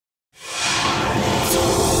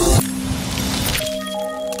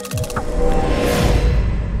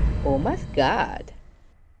Math Gad.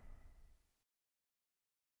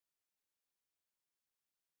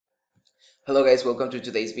 Hello guys, welcome to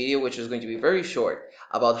today's video, which is going to be very short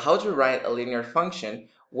about how to write a linear function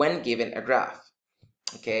when given a graph.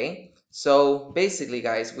 Okay, so basically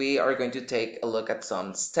guys, we are going to take a look at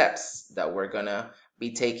some steps that we're gonna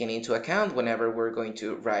be taking into account whenever we're going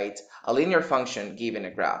to write a linear function given a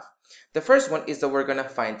graph. The first one is that we're gonna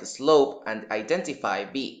find the slope and identify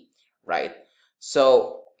b, right?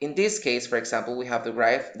 So in this case, for example, we have the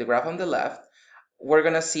graph on the left. We're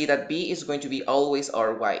gonna see that b is going to be always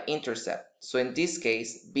our y-intercept. So in this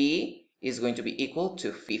case, b is going to be equal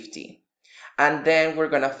to 50. And then we're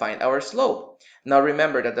gonna find our slope. Now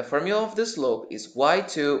remember that the formula of the slope is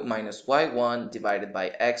y2 minus y1 divided by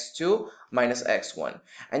x2 minus x1.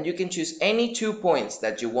 And you can choose any 2 points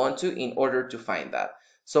that you want to in order to find that.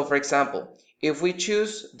 So for example, if we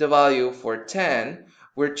choose the value for 10,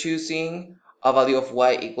 we're choosing a value of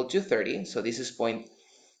y equal to 30. So this is point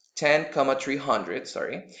 10, 300,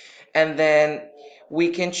 sorry. And then we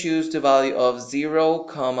can choose the value of 0,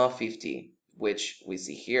 50, which we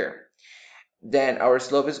see here. Then our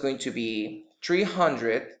slope is going to be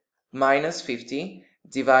 300 minus 50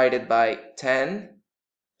 divided by 10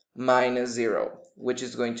 minus 0, which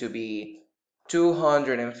is going to be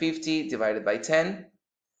 250 divided by 10,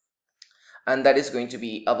 and that is going to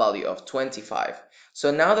be a value of 25. So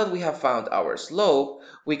now that we have found our slope,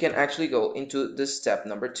 we can actually go into the step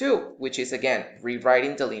number 2, which is again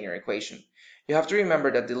rewriting the linear equation. You have to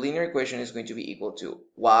remember that the linear equation is going to be equal to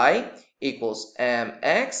y equals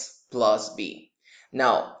mx plus b.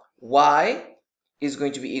 Now, y is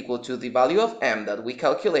going to be equal to the value of m that we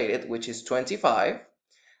calculated, which is 25,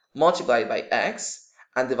 multiplied by x,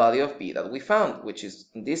 and the value of b that we found, which is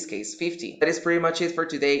in this case 50. That is pretty much it for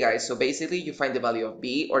today, guys. So basically you find the value of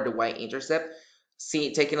b or the y-intercept,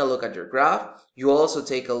 taking a look at your graph. You also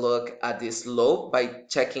take a look at the slope by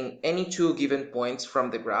checking any 2 given points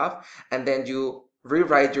from the graph, and then you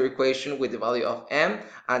rewrite your equation with the value of m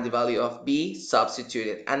and the value of b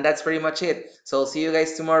substituted. And that's pretty much it. So I'll see you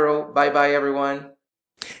guys tomorrow. Bye bye everyone.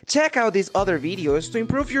 Check out these other videos to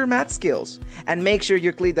improve your math skills, and make sure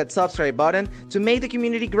you click that subscribe button to make the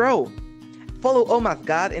community grow. Follow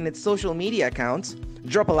ohmathgad in its social media accounts,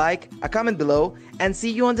 drop a like, a comment below, and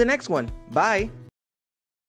see you on the next one. Bye!